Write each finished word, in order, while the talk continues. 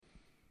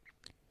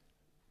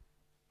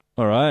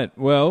All right.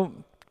 Well,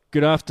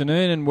 good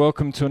afternoon and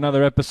welcome to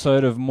another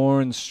episode of More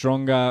and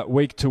Stronger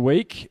Week to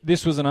Week.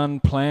 This was an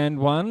unplanned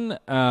one.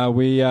 I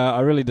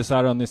really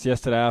decided on this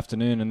yesterday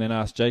afternoon and then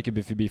asked Jacob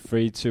if he'd be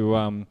free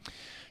to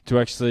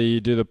actually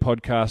do the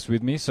podcast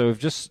with me. So we've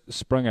just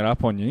sprung it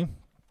up on you.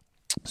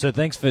 So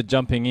thanks for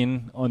jumping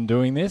in on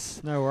doing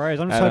this. No worries.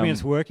 I'm just hoping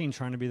it's working,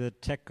 trying to be the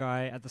tech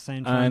guy at the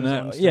same time as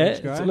on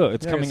stage guy. Look,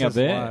 it's coming up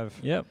there. Live.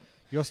 Yep.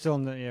 You're still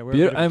in the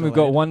we're and we've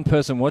got one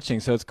person watching,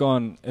 so it's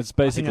gone. It's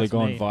basically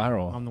gone me.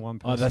 viral. I'm the one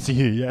person. Oh, that's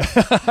you,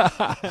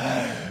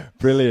 yeah.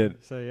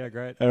 Brilliant. So yeah,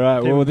 great. All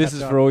right. Well, this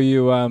is for all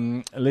you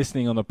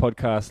listening on the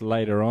podcast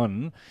later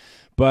on.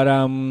 But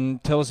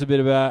tell us a bit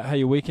about how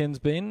your weekend's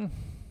been.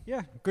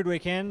 Yeah, good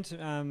weekend.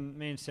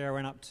 Me and Sarah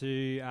went up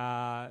to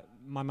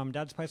my mum and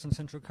dad's place on the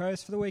Central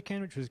Coast for the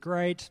weekend, which was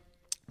great.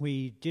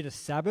 We did a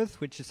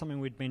Sabbath, which is something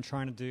we'd been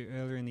trying to do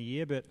earlier in the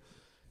year, but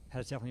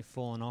has definitely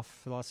fallen off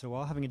for the last little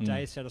while. Having a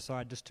day set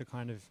aside just to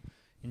kind of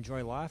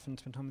enjoy life and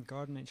spend time with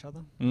God and each other.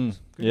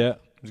 Yeah, it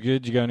was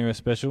good. Did you go anywhere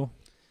special?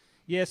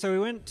 Yeah, so we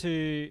went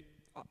to...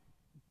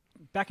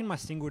 Back in my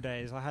single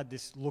days, I had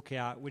this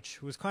lookout,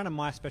 which was kind of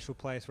my special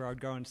place where I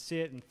would go and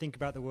sit and think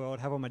about the world,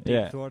 have all my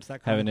deep thoughts,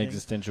 that kind of thing. Have an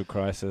existential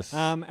crisis.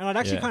 And I'd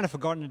actually kind of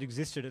forgotten it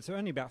existed. It's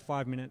only about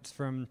 5 minutes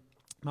from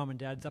Mum and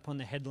Dad's up on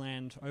the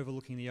headland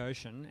overlooking the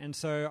ocean. And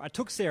so I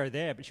took Sarah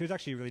there, but she was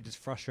actually really just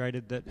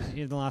frustrated that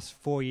in the last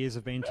 4 years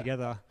of being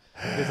together,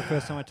 it was the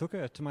first time I took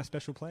her to my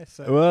special place.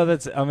 So. Well,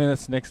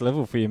 that's next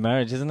level for your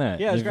marriage, isn't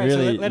it? Yeah, it was great.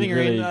 Really, so letting her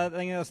really in, I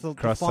think that's the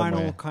final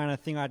somewhere. kind of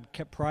thing I'd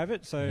kept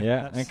private. So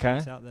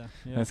that's out there.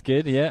 Yeah. That's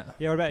good, yeah.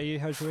 Yeah, what about you?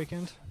 How was your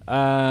weekend?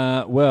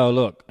 Well,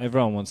 look,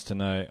 everyone wants to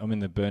know. I mean,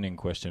 the burning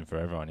question for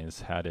everyone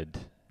is how did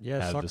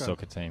the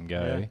soccer team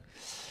go? Yeah.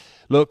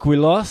 Look, we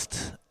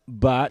lost,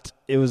 but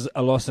it was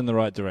a loss in the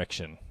right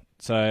direction.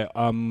 So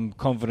I'm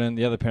confident.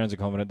 The other parents are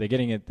confident. They're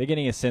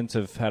getting a sense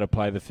of how to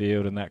play the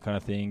field and that kind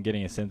of thing.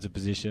 Getting a sense of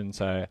position.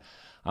 So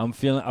I'm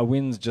feeling a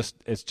win's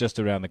just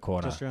around the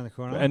corner. Just around the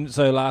corner. And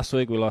so last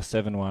week we lost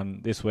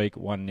 7-1. This week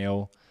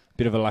 1-0.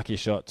 Bit of a lucky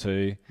shot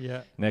too.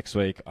 Yeah. Next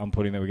week I'm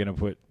putting that we're going to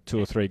put 2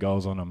 or 3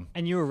 goals on them.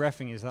 And you were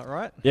reffing, is that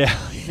right? Yeah.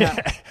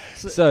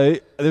 So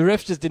the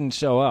ref just didn't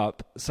show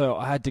up, so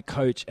I had to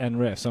coach and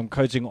ref. So I'm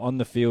coaching on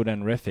the field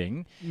and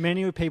reffing.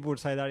 Many people would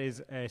say that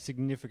is a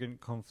significant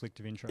conflict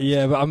of interest.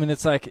 Yeah, but I mean,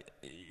 it's like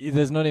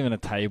there's not even a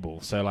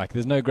table, so like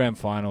there's no grand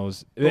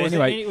finals. Was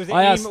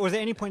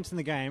there any points in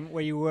the game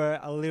where you were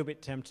a little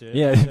bit tempted?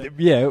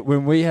 Yeah,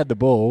 when we had the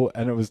ball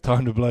and it was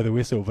time to blow the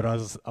whistle, but I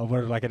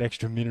wanted like an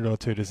extra minute or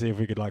two to see if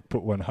we could like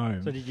put one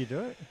home. So did you do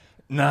it?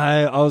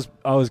 No,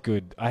 I was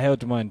good. I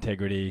held to my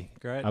integrity.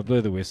 Great. I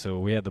blew the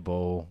whistle. We had the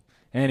ball.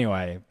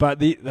 Anyway, but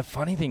the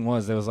funny thing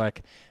was there was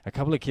like a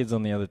couple of kids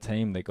on the other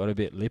team that got a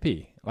bit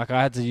lippy. Like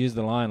I had to use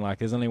the line like,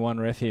 "There's only one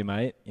ref here,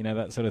 mate." You know,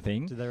 that sort of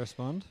thing. Did they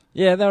respond?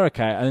 Yeah, they were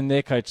okay. And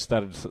their coach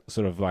started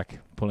sort of like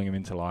pulling them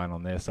into line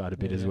on their side a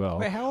bit as well.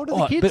 Wait, how old are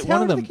the kids? But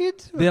one of them,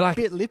 they're like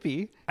a bit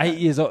lippy. 8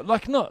 years old.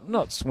 Like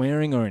not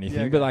swearing or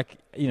anything, but like,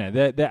 you know,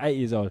 they're 8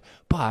 years old.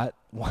 But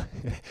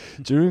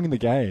during the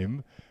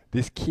game,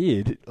 this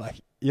kid like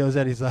yells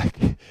out, he's like,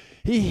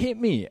 "He hit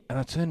me," and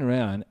I turned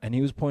around and he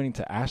was pointing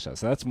to Asher,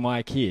 so that's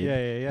my kid.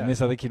 Yeah. And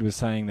this other kid was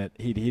saying that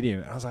he'd hit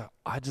him, and I was like,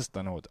 I just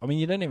don't know what. I mean,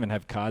 you don't even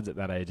have cards at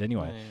that age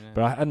anyway. No.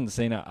 But I hadn't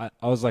seen it. I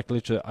was like,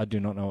 literally, I do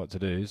not know what to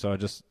do, so I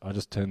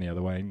just turned the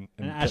other way.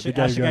 And Asher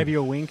gave you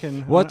a wink,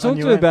 and well, I talked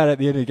to him about it at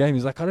the end of the game.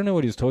 He's like, I don't know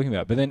what he was talking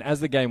about. But then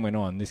as the game went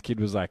on, this kid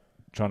was like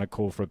trying to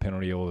call for a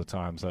penalty all the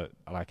time. So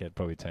like it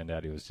probably turned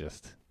out he was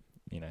just,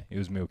 you know, he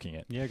was milking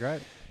it. Yeah,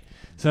 great.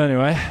 So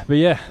anyway, but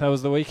yeah, that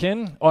was the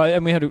weekend. Oh,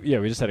 and we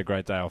just had a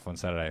great day off on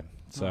Saturday.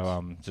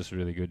 So nice. Just a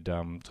really good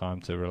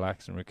time to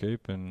relax and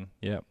recoup, and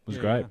it was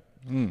great.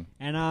 Yeah.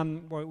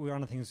 And one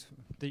of the things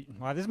this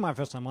is my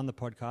first time on the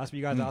podcast, but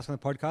you guys ask on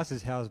the podcast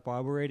is how's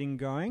Bible reading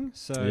going?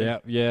 So yeah.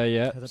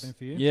 Has that been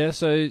for you? Yeah,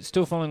 so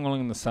still following along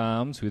in the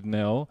Psalms with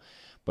Mel,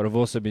 but I've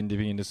also been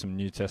dipping into some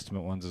New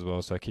Testament ones as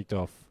well. So I kicked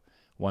off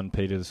 1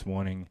 Peter this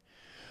morning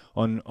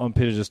on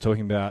Peter just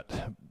talking about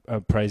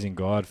praising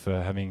God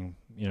for having,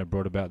 you know,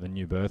 brought about the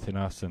new birth in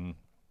us and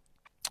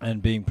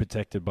being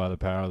protected by the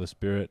power of the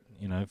Spirit,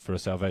 you know, for a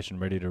salvation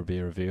ready to be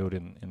revealed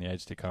in the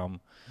age to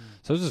come.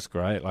 So it was just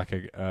great, like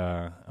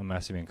a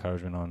massive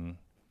encouragement on,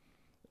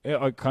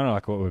 kind of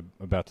like what we're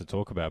about to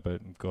talk about,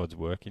 but God's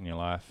work in your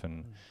life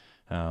and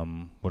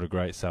what a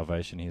great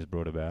salvation He has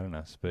brought about in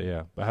us. But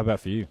how about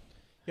for you?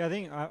 Yeah, I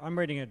think I'm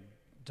reading a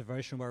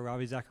devotional by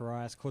Ravi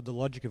Zacharias called The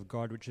Logic of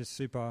God, which is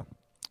super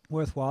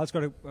worthwhile. It's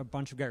got a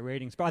bunch of great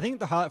readings. But I think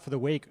the highlight for the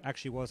week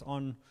actually was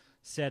on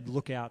said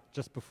lookout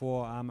just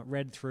before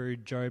read through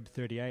Job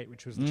 38,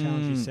 which was the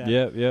challenge you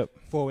set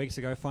 4 weeks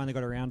ago. Finally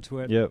got around to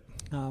it.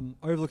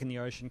 Overlooking the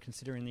ocean,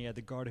 considering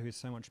the God who is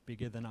so much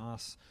bigger than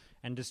us,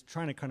 and just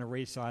trying to kind of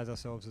resize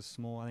ourselves as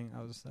small. I think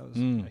that was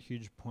a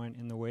huge point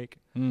in the week.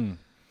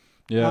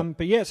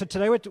 So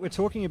today we're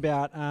talking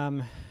about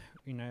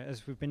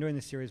as we've been doing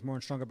this series More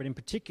and Stronger, but in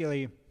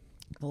particularly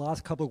the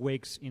last couple of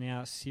weeks in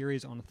our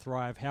series on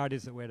Thrive, how it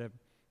is that we're to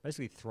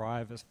basically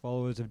thrive as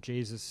followers of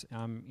Jesus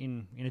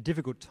in a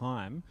difficult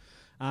time.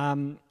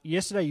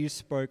 Yesterday you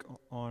spoke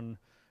on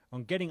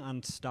getting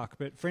unstuck,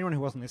 but for anyone who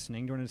wasn't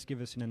listening, do you want to just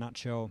give us in a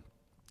nutshell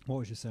what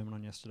was your sermon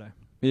on yesterday?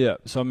 Yeah,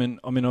 so I mean,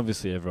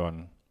 obviously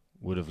everyone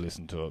would have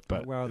listened to it,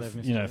 but well, they've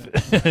missed you know,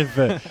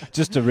 it.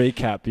 just to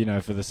recap, you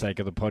know, for the sake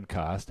of the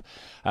podcast,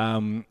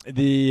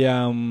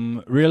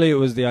 really it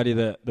was the idea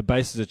that the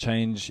basis of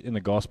change in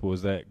the gospel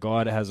is that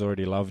God has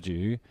already loved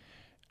you,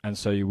 and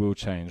so you will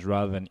change,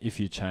 rather than if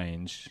you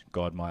change,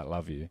 God might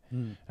love you.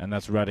 And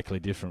that's radically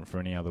different for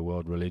any other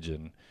world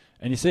religion.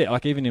 And you see it,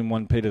 like even in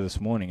 1 Peter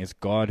this morning, it's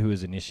God who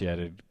has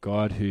initiated,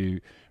 God who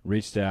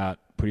reached out,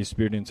 put his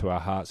Spirit into our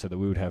hearts so that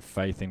we would have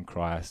faith in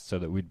Christ, so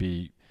that we'd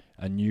be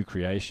a new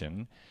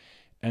creation.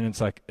 And it's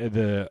like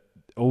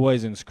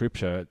always in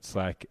Scripture, it's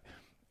like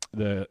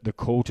the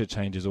call to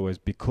change is always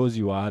because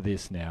you are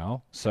this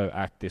now, so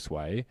act this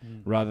way,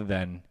 rather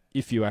than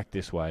if you act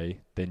this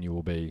way, then you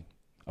will be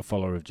a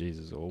follower of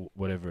Jesus or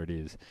whatever it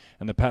is.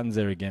 And the pattern's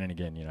there again and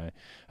again, you know.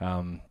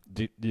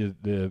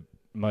 The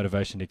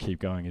motivation to keep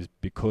going is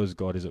because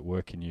God is at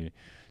work in you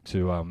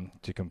to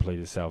complete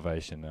his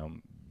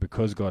salvation.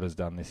 Because God has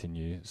done this in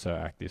you, so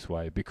act this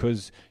way.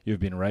 Because you've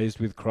been raised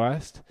with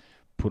Christ,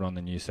 put on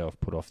the new self,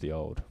 put off the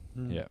old.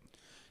 Yeah.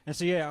 And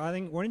so, I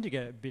think wanting to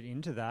get a bit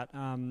into that,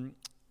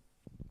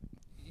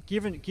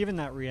 given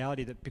that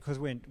reality that because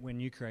we're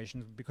new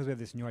creations, because we have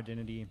this new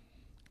identity,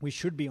 we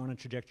should be on a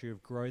trajectory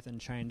of growth and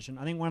change. And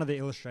I think one of the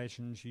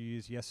illustrations you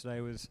used yesterday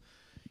was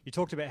you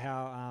talked about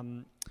how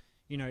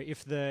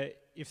if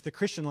the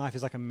Christian life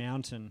is like a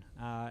mountain,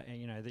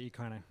 and, that you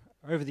kind of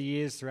over the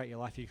years throughout your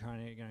life, you're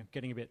kind of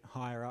getting a bit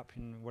higher up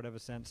in whatever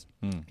sense.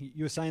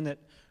 You were saying that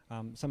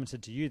someone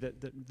said to you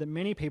that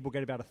many people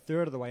get about a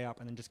third of the way up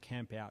and then just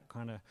camp out,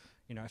 kind of,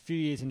 a few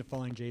years into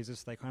following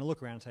Jesus, they kind of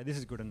look around and say, this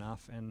is good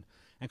enough, and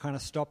kind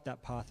of stop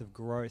that path of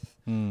growth.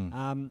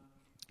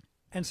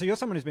 And so you're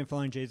someone who's been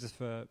following Jesus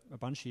for a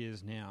bunch of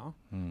years now.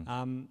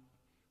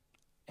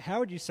 How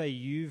would you say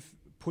you've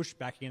pushed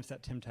back against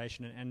that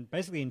temptation and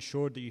basically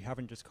ensured that you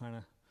haven't just kind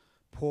of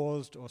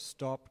paused or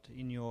stopped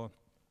in your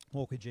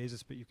walk with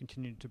Jesus, but you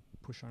continued to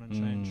push on and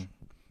change?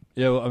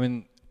 Yeah, well, I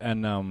mean,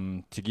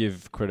 and to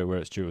give credit where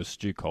it's due, it was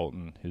Stu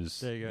Colton,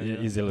 his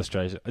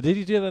illustration. Did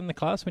you do that in the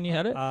class when you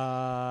had it?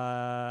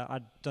 I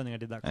don't think I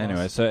did that class.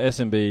 Anyway, so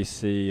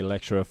SMBC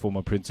lecturer,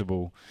 former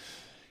principal,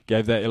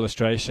 gave that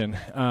illustration,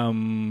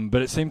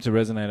 but it seemed to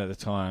resonate at the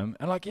time.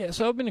 And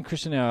so I've been a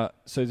Christian now,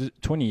 so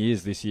 20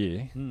 years this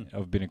year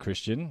I've been a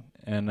Christian,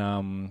 and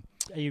are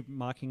you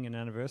marking an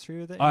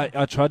anniversary with it?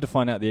 I tried to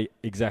find out the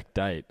exact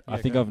date.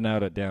 I think I've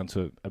nailed it down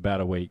to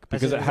about a week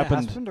because it happened.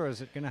 Has it happened, or is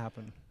it going to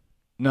happen?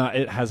 No,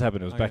 it has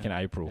happened. It was back in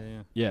April.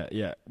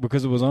 Yeah,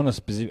 because it was on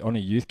a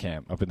youth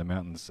camp up in the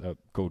mountains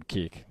called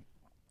Kick,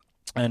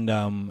 and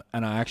I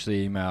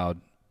actually emailed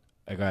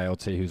a guy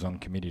LT who's on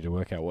committee to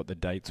work out what the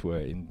dates were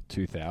in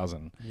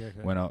 2000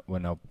 when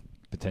I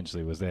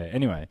potentially was there.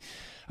 Anyway,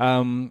 but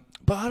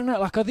I don't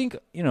know. I think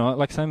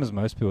same as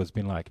most people, it's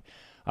been like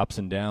ups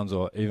and downs,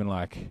 or even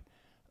like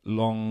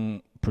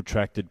long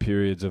protracted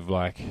periods of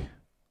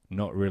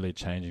not really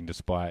changing,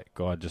 despite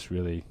God just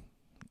really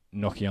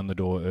knocking on the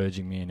door,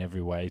 urging me in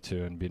every way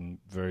to, and been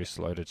very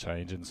slow to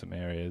change in some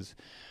areas.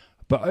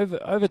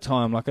 But over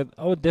time, I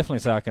would definitely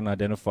say I can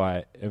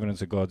identify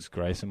evidence of God's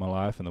grace in my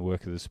life and the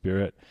work of the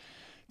Spirit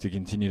to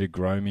continue to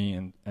grow me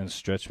and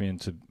stretch me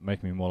and to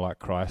make me more like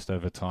Christ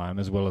over time,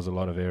 as well as a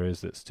lot of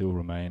areas that still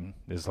remain.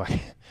 There's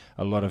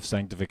a lot of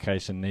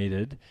sanctification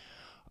needed.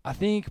 I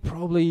think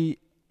probably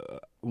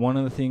one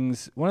of the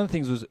things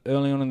was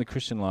early on in the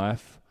Christian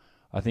life,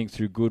 I think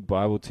through good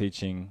Bible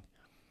teaching,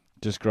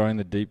 just growing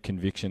the deep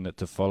conviction that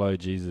to follow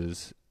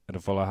Jesus and to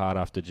follow hard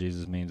after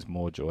Jesus means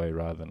more joy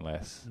rather than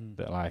less.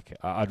 That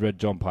I'd read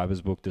John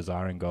Piper's book,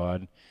 Desiring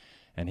God,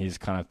 and his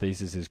kind of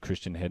thesis is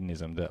Christian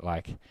hedonism, that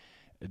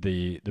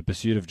the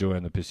pursuit of joy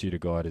and the pursuit of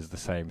God is the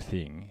same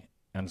thing.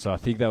 And so I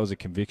think that was a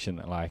conviction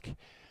that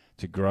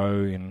to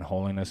grow in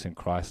holiness and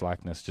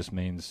Christ-likeness just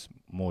means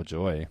more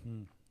joy.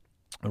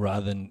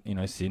 Rather than,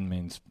 sin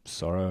means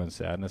sorrow and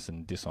sadness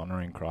and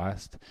dishonoring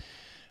Christ.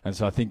 And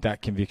so I think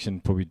that conviction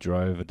probably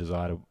drove a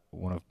desire to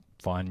want to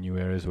find new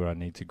areas where I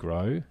need to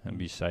grow and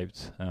be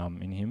shaped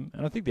in him.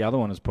 And I think the other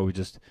one is probably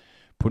just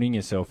putting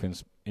yourself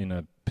in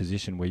a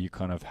position where you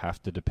kind of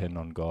have to depend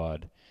on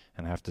God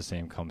and have to see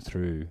him come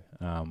through.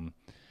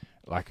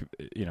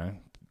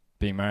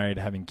 Being married,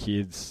 having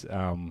kids,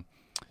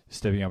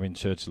 stepping up in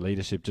church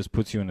leadership just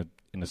puts you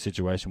in a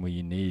situation where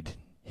you need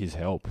his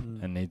help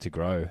and need to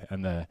grow,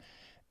 and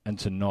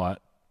to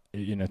not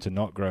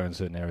grow in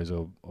certain areas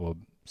or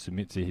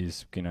submit to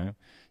his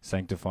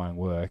sanctifying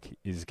work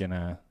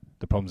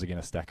the problems are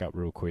gonna stack up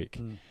real quick.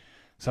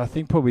 So I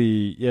think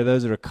probably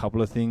those are a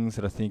couple of things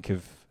that I think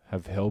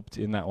have helped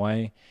in that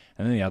way,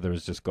 and then the other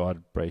is just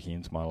God breaking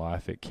into my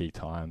life at key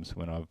times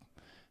when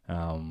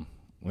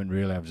when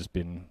really I've just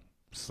been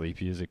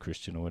sleepy as a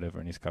Christian or whatever,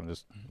 and he's come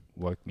just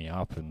woke me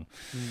up, and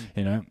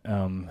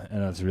and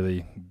it's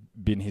really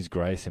been his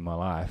grace in my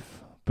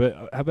life. But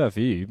how about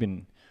for you? You've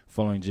been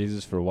following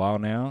Jesus for a while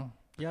now.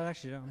 Yeah,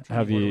 actually, I'm trying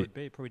Have to think what you- it would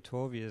be. Probably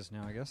 12 years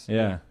now, I guess.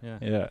 Yeah. Yeah.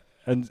 Yeah.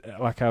 And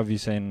like, how have you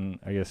seen,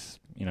 I guess,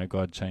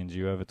 God change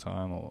you over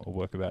time, or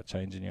work about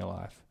change in your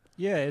life?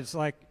 Yeah, it's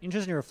like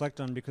interesting to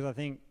reflect on, because I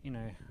think,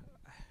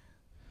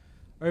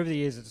 over the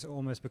years it's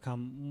almost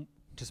become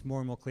just more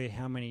and more clear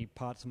how many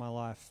parts of my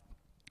life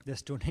there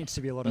still needs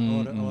to be a lot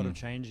of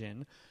change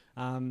in.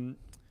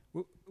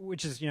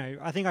 Which is,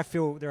 I think I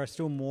feel there are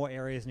still more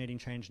areas needing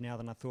change now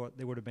than I thought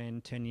there would have been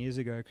 10 years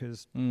ago,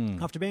 because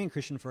after being a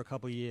Christian for a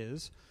couple of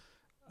years,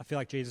 I feel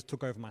like Jesus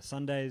took over my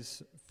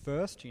Sundays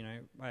first.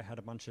 I had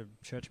a bunch of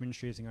church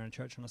ministries and going to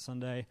church on a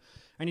Sunday,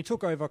 and he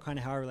took over kind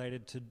of how I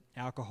related to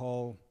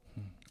alcohol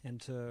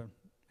and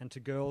to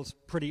girls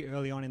pretty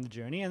early on in the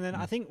journey. And then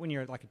I think when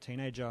you're like a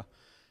teenager,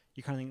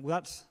 you kind of think,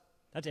 well,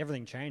 that's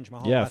everything changed. My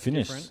whole life's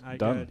finished, different.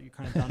 done. You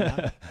kind of done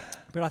that.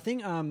 But I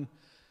think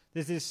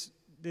there's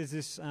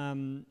this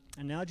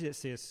analogy that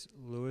C.S.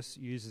 Lewis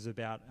uses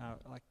about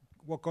like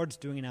what God's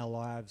doing in our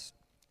lives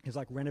is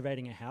like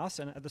renovating a house.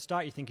 And at the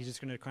start you think he's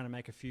just going to kind of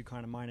make a few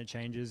kind of minor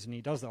changes, and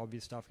he does the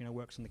obvious stuff,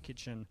 works in the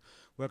kitchen,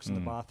 works in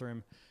the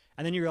bathroom.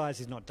 And then you realize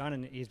he's not done,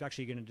 and he's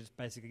actually going to just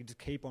basically just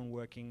keep on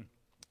working,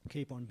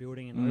 keep on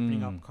building and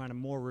opening up kind of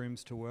more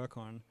rooms to work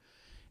on.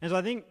 And so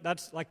I think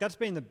that's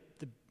been the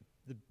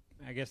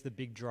I guess the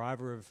big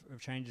driver of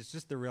change, is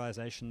just the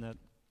realization that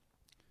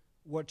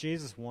what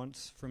Jesus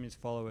wants from his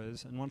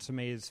followers and wants from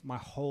me is my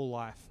whole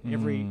life,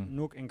 every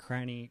nook and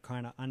cranny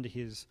kind of under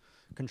his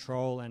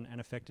control and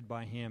affected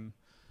by him.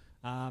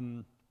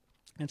 And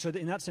so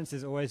in that sense,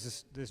 there's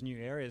always there's new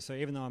areas. So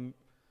even though I'm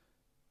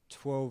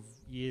 12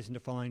 years into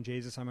following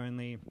Jesus, I'm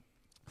only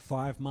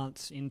 5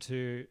 months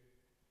into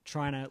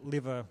trying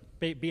to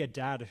be a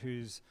dad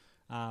who's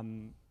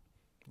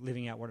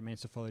living out what it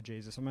means to follow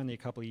Jesus. I'm only a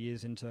couple of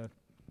years into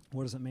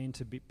what does it mean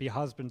to be a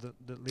husband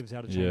that lives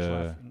out a changed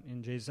life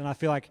in Jesus. And I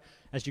feel like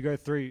as you go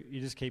through,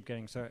 you just keep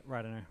getting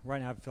right now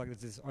I feel like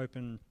there's this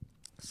open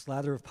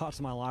slather of parts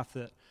of my life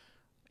that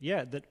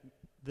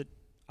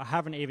I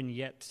haven't even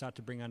yet started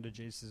to bring under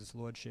Jesus'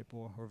 lordship,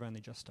 or have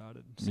only just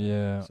started.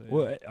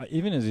 Well,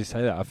 even as you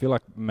say that, I feel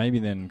like maybe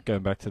then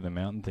going back to the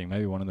mountain thing,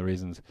 maybe one of the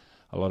reasons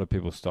a lot of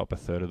people stop a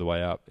third of the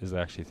way up is they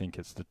actually think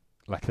it's the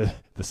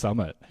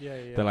summit.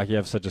 That like you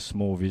have such a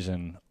small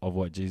vision of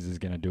what Jesus is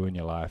going to do in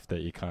your life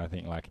that you kind of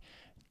think like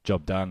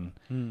job done,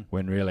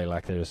 when really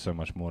like there is so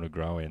much more to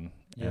grow in.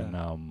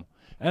 And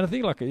I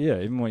think like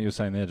even what you were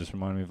saying there just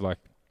reminded me of like,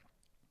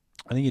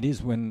 I think it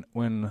is when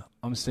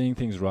I'm seeing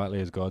things rightly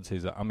as God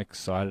sees it, I'm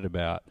excited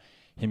about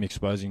him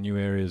exposing new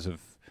areas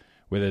of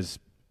where there's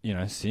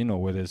sin,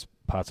 or where there's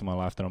parts of my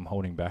life that I'm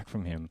holding back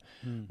from him,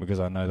 because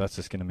I know that's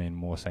just going to mean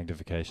more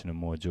sanctification and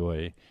more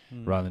joy,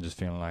 rather than just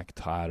feeling like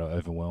tired or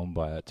overwhelmed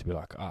by it, to be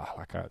like,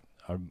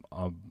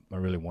 I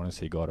really want to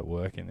see God at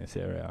work in this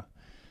area.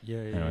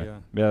 Yeah,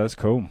 that's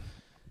cool.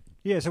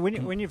 Yeah, so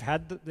when you've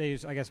had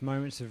these, I guess,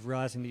 moments of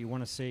realizing that you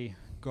want to see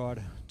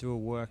God do a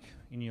work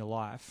in your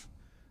life,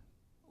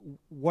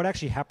 what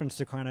actually happens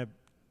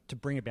to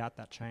bring about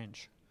that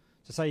change?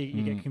 So say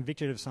you get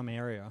convicted of some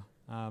area.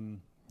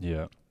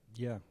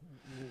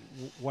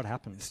 What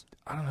happens?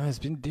 I don't know. It's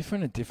been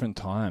different at different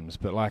times,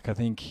 but like I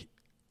think,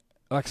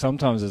 like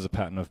sometimes there's a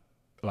pattern of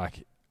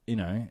like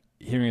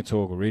hearing a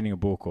talk or reading a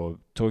book or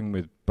talking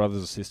with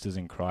brothers or sisters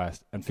in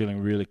Christ and feeling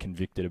really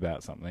convicted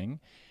about something,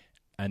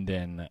 and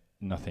then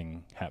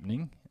nothing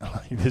happening.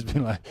 Like there's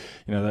been like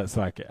that's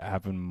like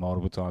happened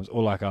multiple times,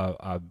 or like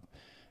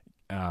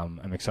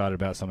I'm excited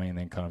about something and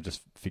then kind of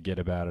just forget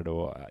about it,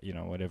 or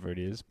whatever it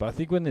is. But I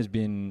think when there's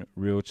been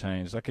real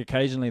change, like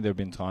occasionally there have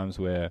been times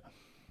where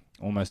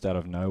almost out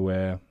of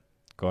nowhere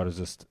God has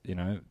just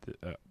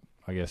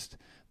I guess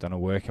done a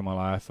work in my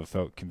life. I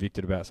felt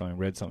convicted about something,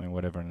 read something,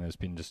 whatever, and there's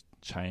been just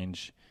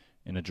change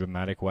in a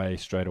dramatic way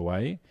straight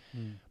away.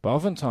 But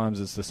oftentimes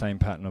it's the same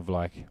pattern of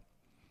like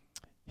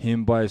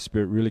him by his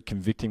Spirit really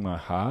convicting my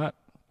heart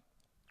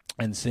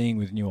and seeing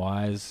with new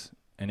eyes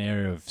an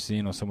area of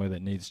sin or somewhere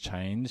that needs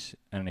change,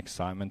 and an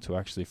excitement to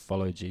actually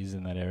follow Jesus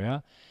in that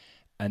area,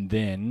 and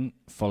then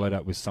followed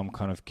up with some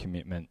kind of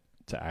commitment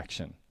to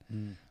action.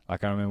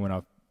 Like I remember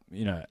when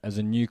as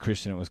a new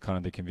Christian, it was kind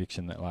of the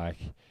conviction that like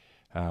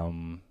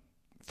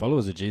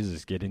followers of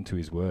Jesus get into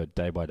his word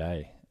day by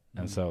day.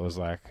 And so it was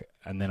like,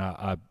 and then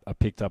I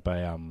picked up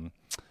a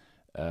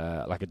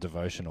like a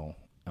devotional,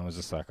 and was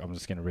just like, I'm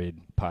just going to read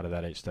part of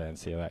that each day and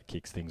see how that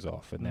kicks things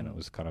off. And then it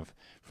was kind of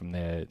from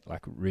there,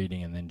 like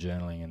reading and then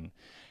journaling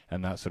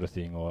and that sort of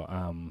thing. Or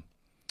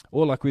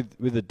like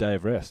with a day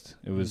of rest,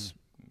 it was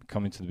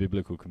coming to the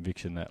biblical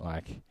conviction that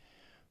like,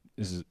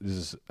 this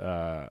is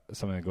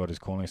something that God is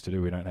calling us to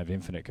do. We don't have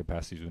infinite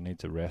capacities. We need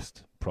to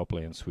rest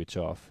properly and switch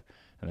off.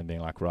 And then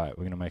being like, right,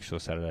 we're going to make sure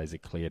Saturdays are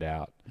cleared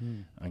out.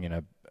 I'm going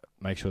to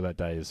make sure that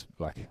day is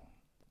like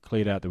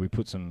cleared out, that we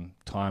put some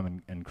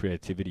time and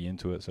creativity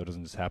into it so it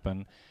doesn't just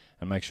happen,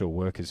 and make sure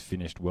work is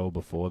finished well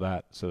before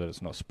that so that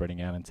it's not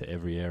spreading out into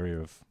every area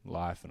of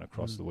life and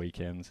across the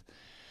weekends.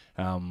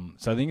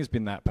 So I think it's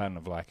been that pattern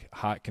of like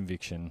heart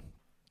conviction,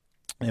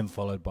 and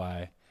followed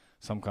by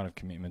some kind of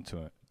commitment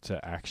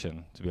to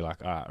action, to be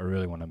like, I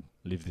really want to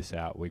live this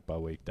out week by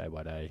week, day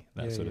by day,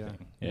 that sort of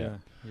thing. Yeah.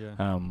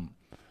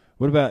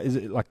 What about, is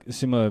it like a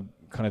similar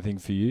kind of thing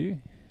for you?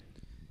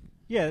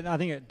 Yeah, I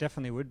think it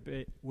definitely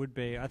would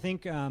be. I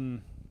think the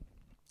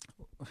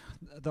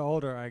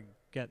older I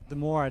get, the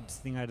more I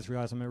just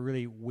realize I'm a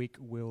really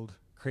weak-willed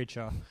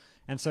creature.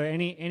 And so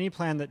any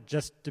plan that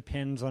just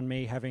depends on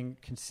me having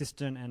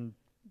consistent and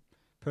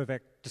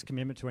perfect just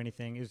commitment to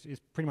anything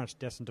is pretty much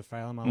destined to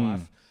fail in my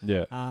life.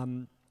 Yeah.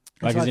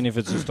 Like, as in if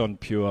it's just on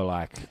pure,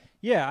 like...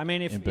 Yeah, I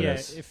mean, so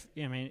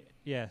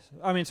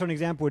an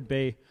example would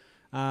be...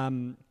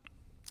 trying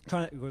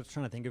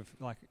to think of,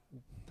 like,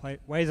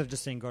 ways of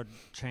just seeing God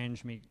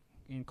change me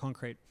in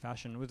concrete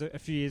fashion. It was a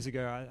few years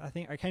ago. I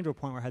think I came to a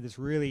point where I had this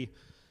really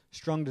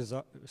strong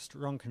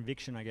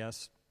conviction, I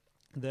guess,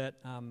 that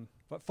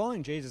but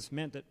following Jesus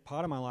meant that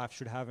part of my life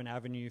should have an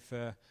avenue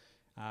for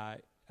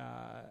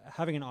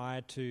having an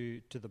eye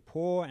to the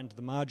poor and to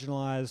the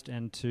marginalised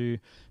and to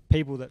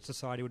people that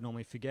society would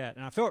normally forget.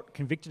 And I felt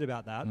convicted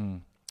about that.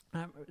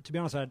 To be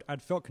honest,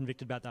 I'd felt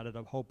convicted about that at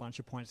a whole bunch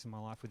of points in my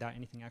life without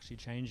anything actually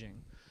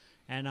changing.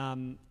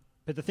 And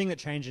but the thing that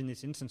changed in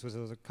this instance was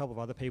there was a couple of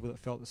other people that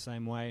felt the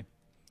same way,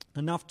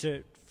 enough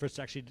for us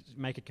to actually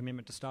make a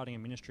commitment to starting a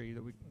ministry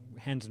that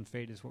hands and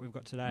feet is what we've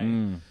got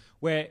today,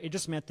 where it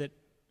just meant that,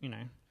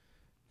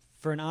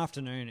 for an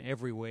afternoon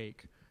every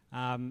week,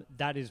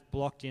 that is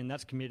blocked in,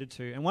 that's committed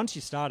to, and once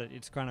you start it,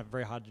 it's kind of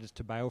very hard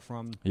to bail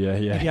from. Yeah.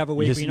 If you have a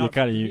week where you're not,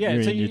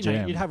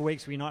 you'd have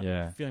weeks where you're not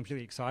feeling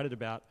particularly excited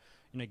about,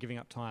 giving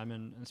up time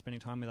and spending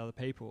time with other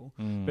people.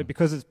 But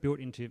because it's built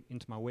into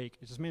my week,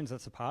 it just means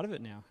that's a part of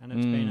it now, and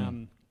it's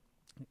been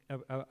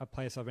a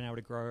place I've been able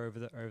to grow over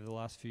the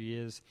last few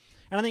years.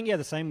 And I think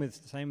the same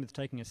with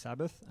taking a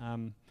Sabbath,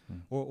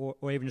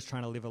 or even just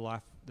trying to live a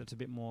life that's a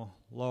bit more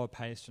lower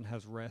paced and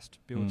has rest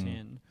built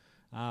in.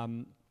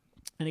 And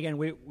again,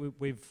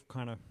 we've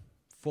kind of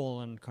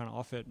fallen kind of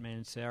off it, me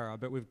and Sarah,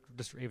 but we've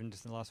just in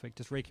the last week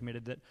just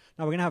recommitted that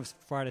no, we're going to have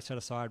Friday set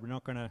aside. We're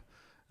not going to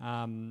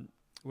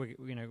we're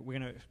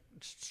going to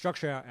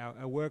structure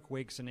our work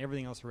weeks and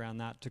everything else around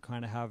that to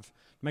kind of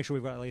make sure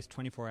we've got at least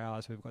 24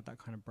 hours. We've got that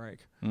kind of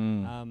break.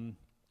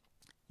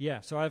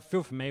 So I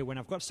feel for me, when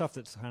I've got stuff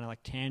that's kind of like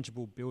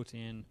tangible, built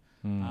in,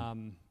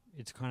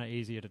 it's kind of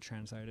easier to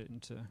translate it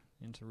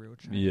into real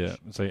change. Yeah,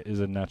 so it's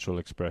a natural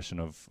expression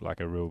of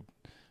like a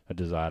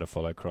desire to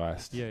follow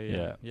Christ.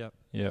 Yeah.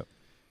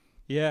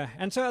 Yeah.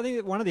 And so I think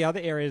that one of the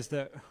other areas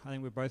that I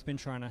think we've both been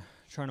trying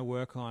to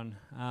work on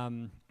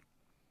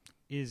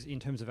is in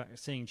terms of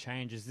seeing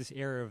change is this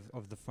area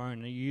of the phone.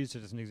 And you used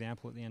it as an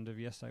example at the end of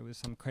yesterday with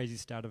some crazy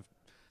stat of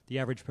the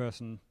average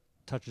person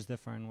touches their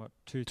phone,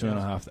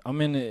 2.5? I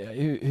mean,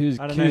 who's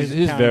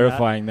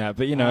verifying that?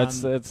 But,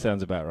 it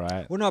sounds about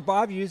right. Well, no, but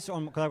I've used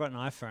because I've got an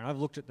iPhone, I've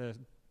looked at the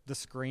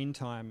screen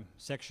time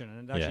section,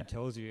 and it actually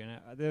tells you. And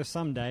there are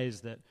some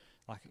days that,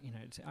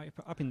 it's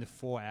up in the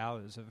 4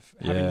 hours of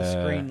having the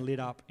screen lit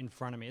up in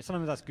front of me.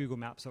 Sometimes that's Google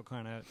Maps that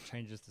kind of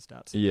changes the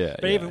stats. Yeah.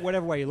 But even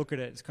whatever way you look at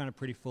it, it's kind of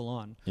pretty full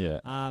on.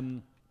 Yeah.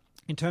 In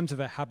terms of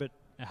a habit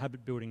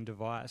building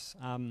device,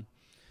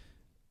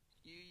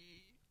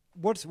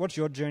 what's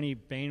your journey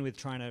been with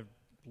trying to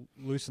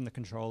loosen the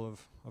control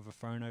of a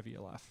phone over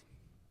your life?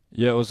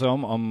 Yeah, well, so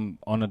I'm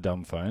on a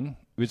dumb phone,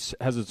 which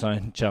has its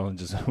own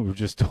challenges we were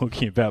just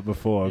talking about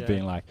before, of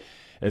being like,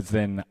 it's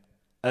then...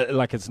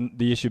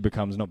 the issue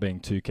becomes not being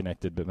too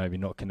connected, but maybe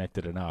not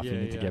connected enough. You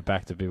need to get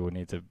back to people.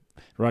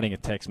 Writing a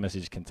text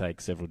message can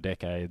take several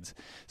decades.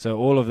 So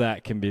all of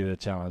that can be the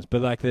challenge.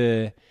 But I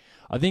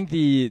think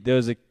there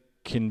was a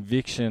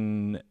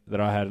conviction that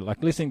I had,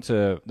 listening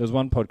to, there was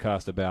one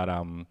podcast about,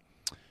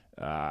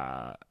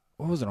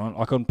 what was it on?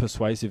 On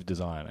persuasive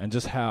design, and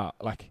just how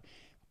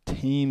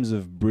teams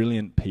of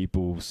brilliant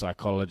people,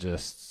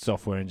 psychologists,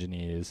 software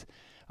engineers,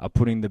 are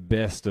putting the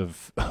best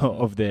of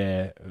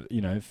their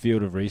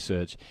field of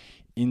research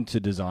into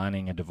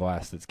designing a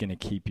device that's going to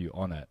keep you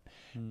on it,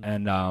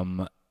 and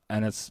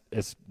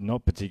it's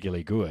not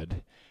particularly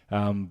good,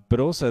 but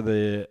also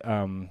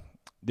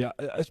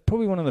it's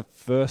probably one of the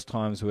first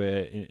times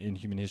where in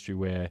human history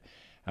where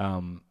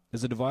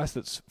there's a device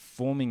that's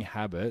forming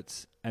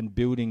habits and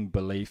building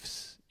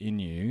beliefs in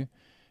you,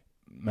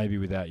 maybe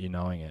without you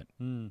knowing it.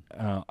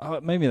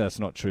 Maybe that's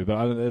not true,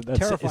 but that's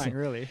terrifying,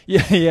 really.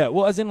 Yeah.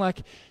 Well, as in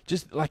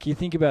just you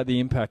think about the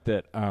impact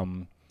that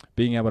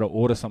being able to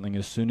order something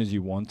as soon as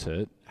you want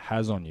it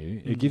has on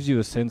you. It gives you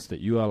a sense that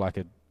you are like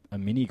a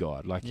mini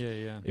god.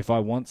 If I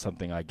want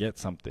something, I get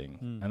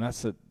something, and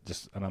that's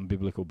just an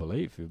unbiblical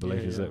belief. The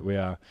belief is that we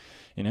are,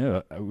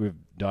 we've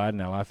died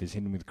and our life is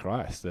hidden with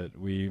Christ. That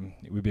we've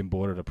been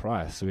bought at a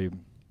price. So we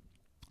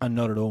are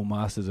not at all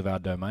masters of our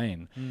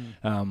domain.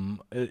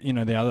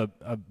 The other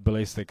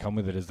beliefs that come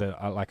with it is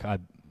that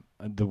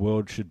the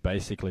world should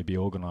basically be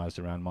organized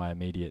around my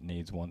immediate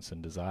needs, wants,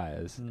 and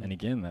desires. And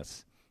again,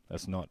 that's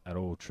that's not at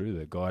all true.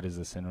 That God is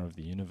the center of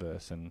the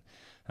universe, and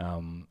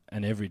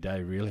every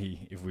day,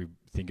 really, if we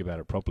think about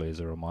it properly, is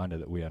a reminder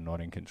that we are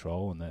not in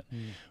control and that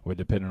we're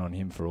dependent on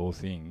Him for all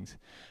things.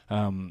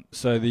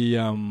 So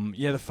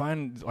the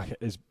phone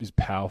is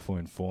powerful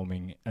in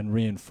forming and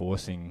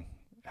reinforcing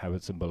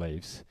habits and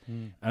beliefs.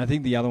 And I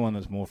think the other one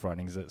that's more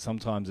frightening is that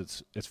sometimes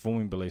it's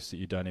forming beliefs that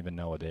you don't even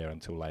know are there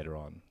until later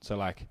on. So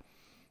like,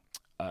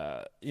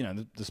 the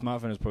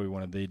smartphone is probably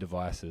one of the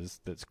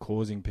devices that's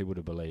causing people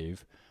to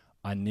believe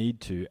I need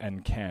to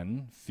and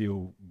can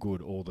feel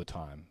good all the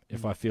time.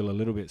 If I feel a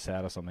little bit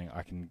sad or something,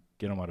 I can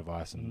get on my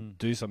device and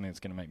do something that's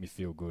going to make me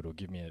feel good or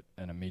give me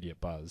an immediate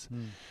buzz.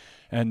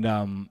 And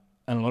a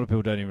lot of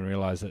people don't even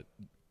realize that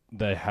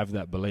they have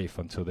that belief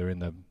until they're in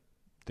their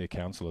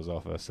counselor's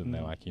office and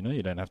they're like, you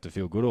don't have to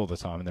feel good all the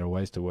time, and there are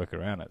ways to work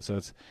around it. So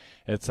it's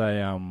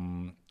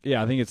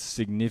I think it's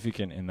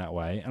significant in that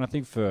way. And I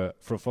think for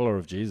a follower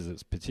of Jesus,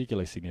 it's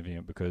particularly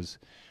significant because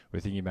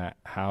we're thinking about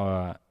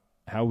how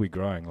are we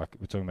growing? Like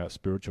we're talking about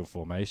spiritual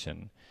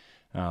formation.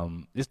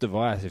 This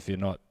device, if you're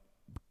not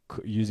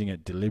using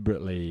it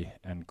deliberately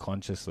and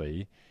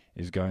consciously,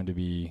 is going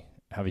to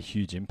have a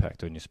huge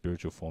impact on your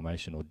spiritual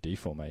formation or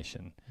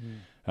deformation.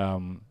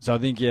 So I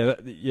think,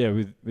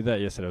 with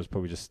that yesterday, I was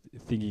probably just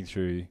thinking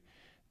through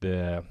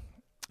the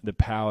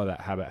power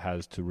that habit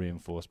has to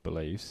reinforce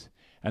beliefs,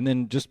 and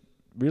then just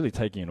really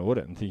taking an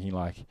audit and thinking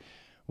like,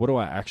 what do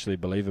I actually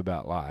believe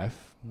about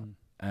life,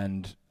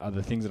 and are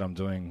the things that I'm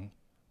doing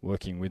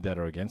working with that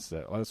or against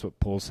that? Well, that's what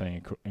Paul's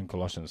saying in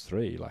Colossians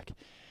 3. Like,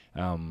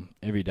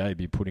 every day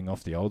be putting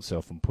off the old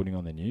self and putting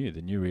on the new.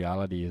 The new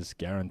reality is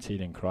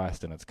guaranteed in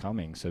Christ and it's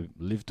coming. So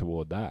live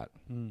toward that.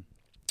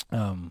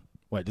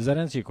 Wait, does that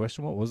answer your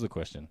question? What was the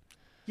question?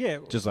 Yeah,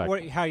 just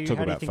like how do you think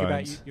phones.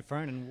 about your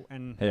phone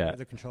and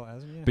the control it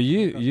has? Yeah. But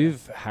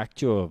you've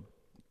hacked your,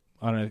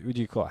 I don't know, would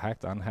you call it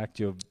hacked, unhacked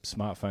your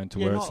smartphone to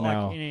where it's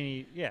now?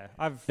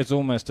 It's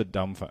almost a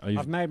dumb phone.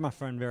 I've made my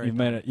phone very. You've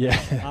made it, yeah.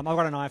 I've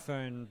got an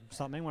iPhone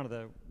something, one of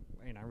the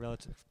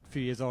relative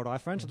few years old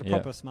iPhones, it's a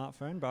proper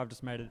smartphone, but I've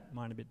just made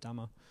mine a bit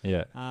dumber.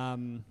 Yeah.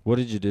 What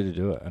did you do to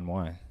do it, and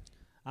why?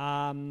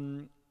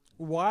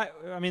 Why?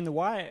 I mean, the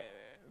why.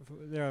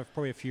 There are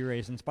probably a few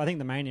reasons, but I think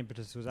the main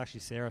impetus was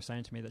actually Sarah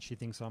saying to me that she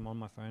thinks I'm on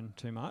my phone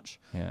too much.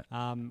 Yeah.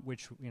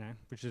 Which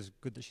is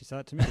good that she said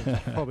it to me.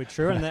 It's probably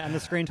true, and the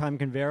screen time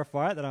can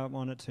verify it that I'm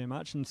on it too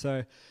much. And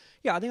so,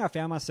 I think I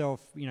found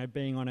myself,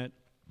 being on it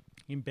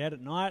in bed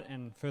at night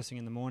and first thing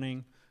in the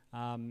morning.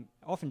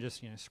 Often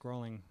just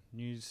scrolling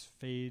news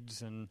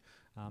feeds and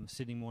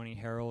Sydney Morning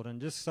Herald and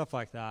just stuff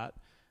like that.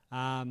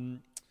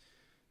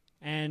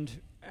 And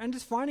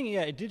just finding,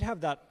 it did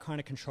have that kind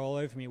of control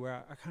over me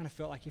where I kind of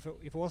felt like if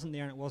it wasn't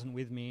there and it wasn't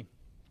with me,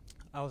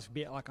 I was a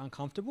bit like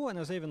uncomfortable. And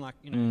there was even like,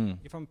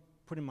 if I'm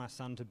putting my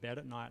son to bed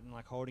at night and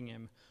like holding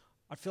him,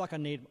 I feel like I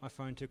need my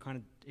phone to kind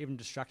of even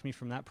distract me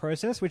from that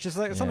process, which is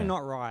like something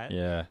not right.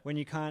 Yeah. When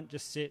you can't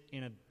just sit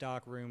in a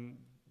dark room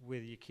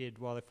with your kid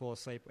while they fall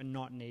asleep and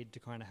not need to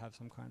kind of have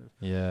some kind of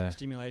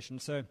stimulation.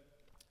 So,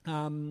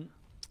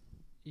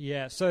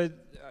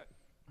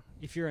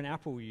 if you're an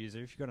Apple user,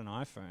 if you've got an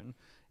iPhone,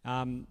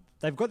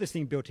 they've got this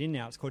thing built in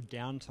now. It's called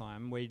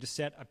downtime, where you just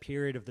set a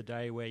period of the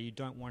day where you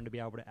don't want to be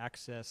able to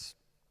access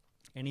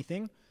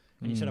anything.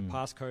 And you set a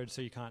passcode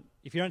so you can't...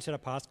 If you don't set a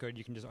passcode,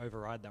 you can just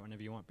override that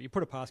whenever you want. But you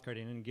put a passcode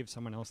in and give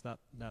someone else that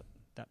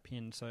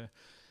pin. So,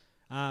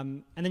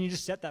 and then you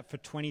just set that for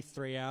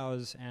 23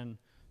 hours and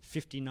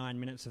 59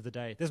 minutes of the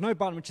day. There's no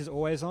button which is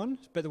always on,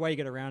 but the way you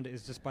get around it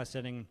is just by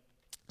setting...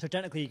 So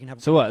technically you can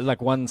have... So what,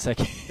 like 1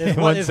 second?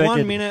 There's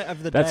 1 minute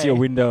of the day. That's your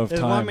window of time.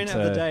 There's 1 minute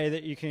of the day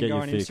that you can go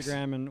on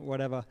Instagram and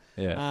whatever.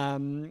 Yeah.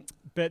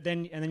 But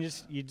then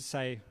you'd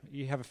say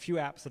you have a few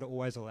apps that are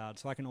always allowed.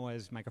 So I can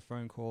always make a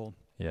phone call.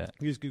 Yeah.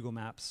 Use Google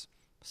Maps.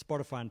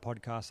 Spotify and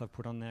podcasts I've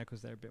put on there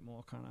because they're a bit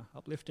more kind of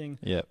uplifting.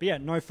 Yeah.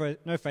 But no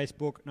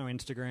Facebook, no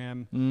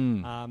Instagram.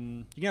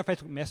 You can have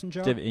Facebook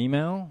Messenger. Do you have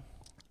email?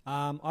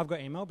 I've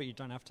got email, but you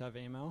don't have to have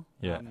email.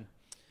 Yeah.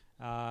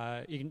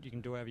 You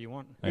can do whatever you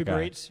want. Okay.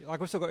 Uber Eats,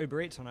 we've still got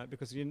Uber Eats on it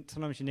because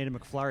sometimes you need a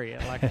McFlurry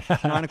at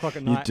like 9 o'clock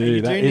at night. You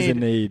do. That is a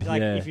need.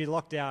 Like if you're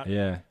locked out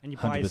and you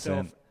buy 100%.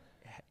 Yourself,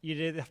 you'd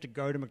either have to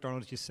go to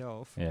McDonald's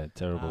yourself. Yeah,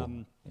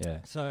 terrible.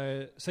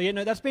 So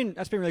that's been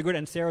really good,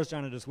 and Sarah's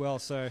done it as well.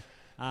 So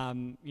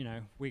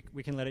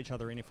we can let each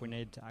other in if we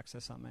need to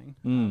access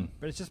something.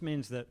 But it just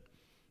means that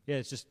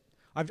it's just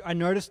I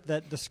noticed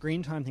that the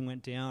screen time thing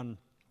went down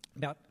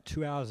about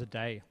 2 hours a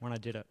day when I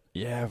did it.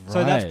 Yeah, right.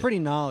 So that's pretty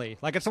gnarly.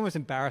 Like, it's almost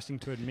embarrassing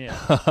to admit.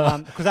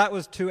 Because that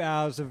was 2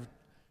 hours of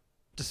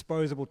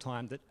disposable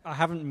time that I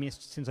haven't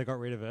missed since I got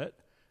rid of it.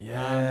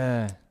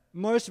 Yeah.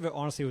 Most of it,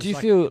 honestly, was Do you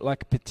feel,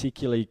 like,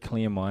 particularly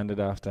clear-minded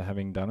after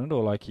having done it?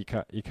 Or, like, you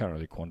can't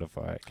really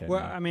quantify it, can you?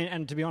 I mean,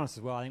 and to be honest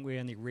as well, I think we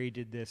only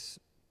redid this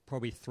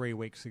probably 3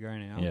 weeks ago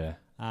now.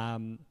 Yeah.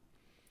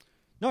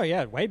 No,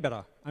 yeah, way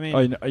better. I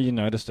mean, you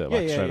noticed it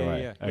straight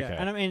away. Yeah. Okay.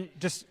 And I mean,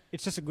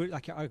 it's just a good.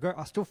 Like,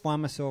 I still find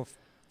myself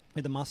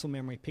with the muscle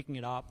memory picking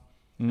it up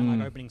and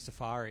like opening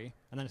Safari,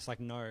 and then it's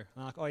like no. And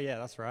I'm like, oh yeah,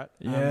 that's right.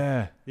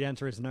 Yeah. The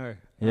answer is no.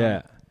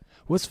 Yeah.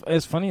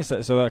 It's funny is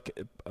that, so like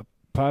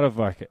part of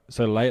like,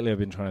 so lately I've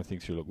been trying to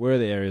think through, look, where are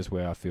the areas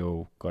where I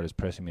feel God is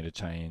pressing me to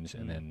change,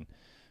 and then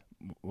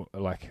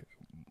like,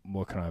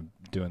 what can I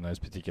do in those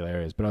particular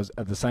areas? But I was,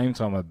 at the same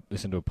time, I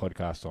listened to a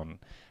podcast on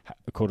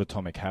called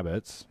Atomic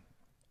Habits,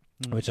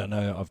 which I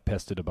know I've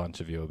pestered a bunch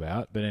of you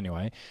about, but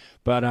anyway.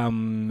 But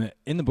in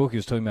the book, he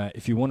was talking about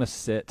if you want to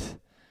set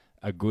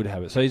a good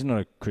habit. So he's not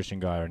a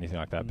Christian guy or anything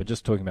like that, but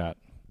just talking about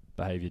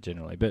behavior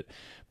generally. But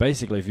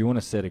basically, if you want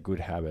to set a good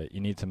habit, you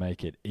need to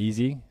make it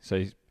easy.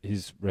 So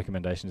his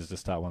recommendation is to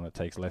start one that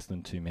takes less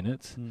than 2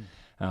 minutes.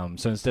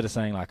 So instead of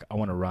saying like, I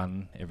want to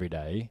run every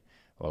day,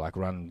 or like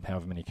run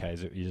however many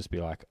Ks, you just be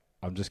like,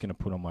 I'm just going to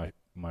put on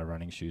my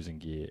running shoes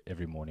and gear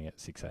every morning at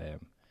 6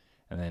 a.m.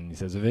 And then he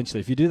says, eventually,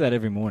 if you do that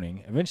every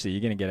morning, eventually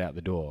you're going to get out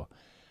the door.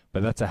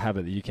 But that's a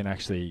habit that you can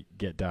actually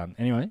get done.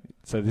 Anyway,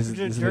 so this is...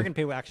 Do you reckon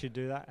people actually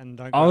do that and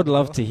don't... I would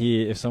love to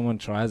hear if someone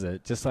tries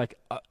it. Just like,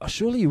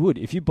 surely you would.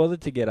 If you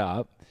bothered to get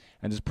up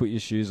and just put your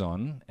shoes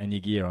on and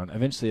your gear on,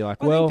 eventually you're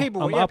like,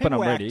 I'm up and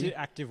I'm ready.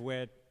 Active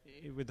wear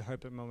with the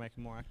hope it will make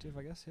them more active,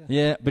 I guess.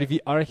 Yeah, but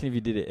I reckon if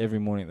you did it every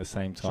morning at the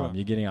same time,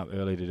 you're getting up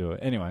early to do it.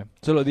 Anyway,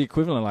 so look, the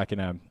equivalent like in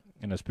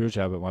a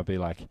spiritual habit might be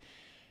like,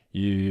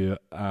 you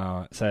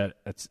say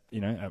it's,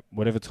 at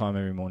whatever time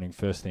every morning,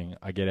 first thing,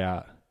 I get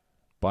out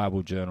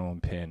Bible, journal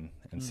and pen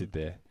and sit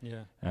there.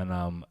 Yeah.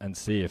 And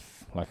see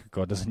if like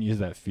God doesn't use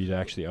that for you to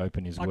actually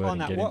open his word and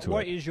get into it.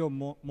 What is your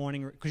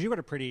morning, because you've got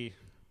a pretty,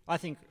 I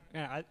think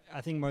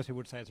most people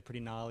would say it's a pretty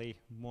gnarly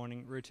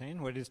morning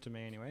routine. Well, it is to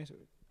me anyway.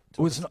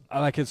 Well,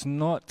 it's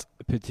not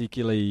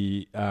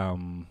particularly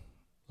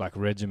like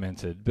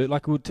regimented, but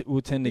like we'll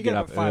tend to get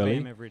up 5 early.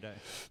 a.m. every day.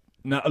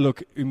 No,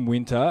 look, in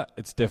winter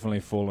it's definitely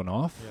fallen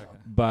off. Yeah, okay.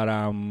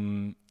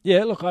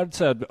 But look, I'd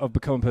say I've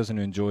become a person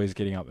who enjoys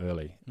getting up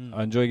early.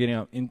 I enjoy getting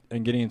up and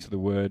getting into the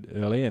Word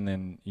early, and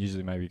then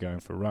usually maybe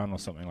going for a run or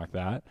something like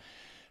that.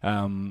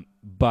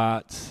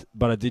 But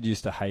I did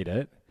used to hate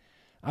it.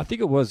 I think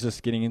it was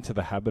just getting into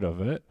the habit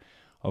of it,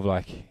 of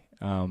like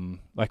Mel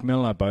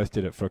and I both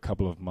did it for a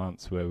couple of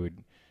months, where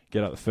we'd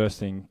get up the first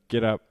thing,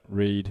 get up,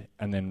 read,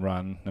 and then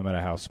run, no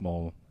matter how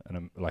small.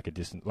 And like a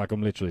distance, like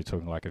I'm literally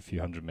talking like a few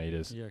 100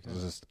 meters. Yeah, okay.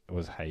 I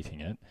was hating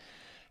it.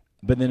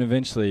 But then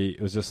eventually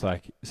it was just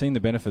like seeing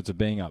the benefits of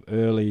being up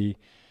early,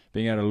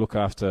 being able to look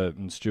after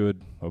and steward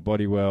my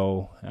body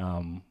well.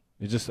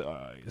 It's just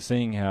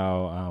seeing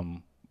how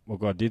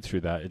what God did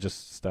through that, it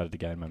just started to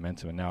gain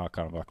momentum. And now I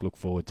kind of like look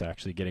forward to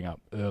actually getting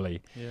up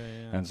early. Yeah.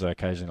 And so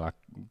occasionally like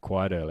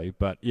quite early.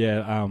 But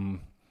yeah,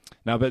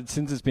 no, but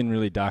since it's been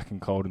really dark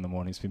and cold in the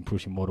morning, it's been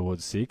pushing more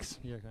towards 6.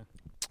 Yeah, okay.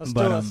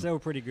 That's still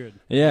pretty good.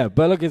 Yeah,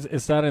 but look, it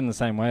started in the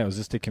same way. It was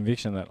just a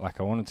conviction that like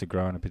I wanted to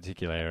grow in a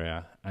particular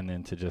area, and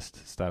then to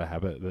just start a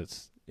habit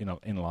that's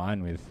in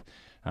line with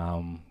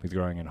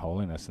growing in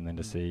holiness, and then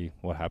to see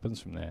what happens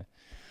from there.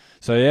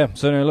 So yeah,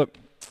 no, look,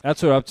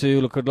 that's what we're up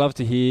to. Look, I'd love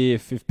to hear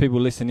if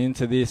people listen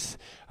into this,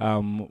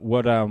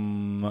 what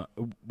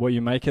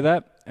you make of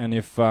that, and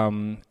if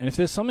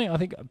there's something, I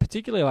think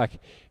particularly like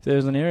if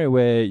there's an area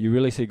where you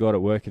really see God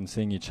at work and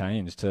seeing you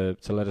change, to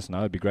let us know.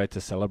 It'd be great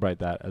to celebrate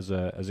that as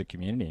a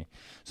community.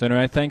 So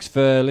anyway, thanks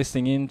for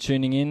listening in,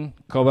 tuning in.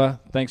 Cobber,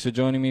 thanks for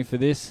joining me for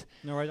this.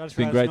 No worries. It's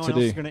been great to do.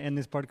 Is going to end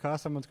this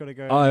podcast. Someone's got to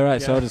go. Oh,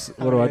 right. Yeah. So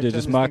what do I do?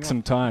 Just mark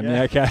some time.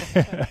 Yeah.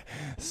 Okay.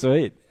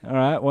 Sweet. All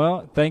right.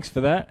 Well, thanks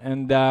for that.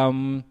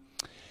 And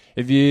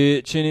if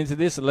you tune into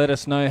this, let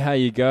us know how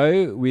you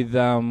go with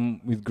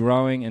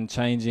growing and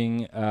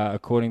changing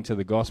according to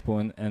the gospel,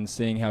 and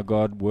seeing how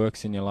God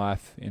works in your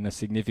life in a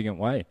significant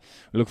way.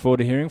 We look forward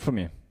to hearing from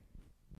you.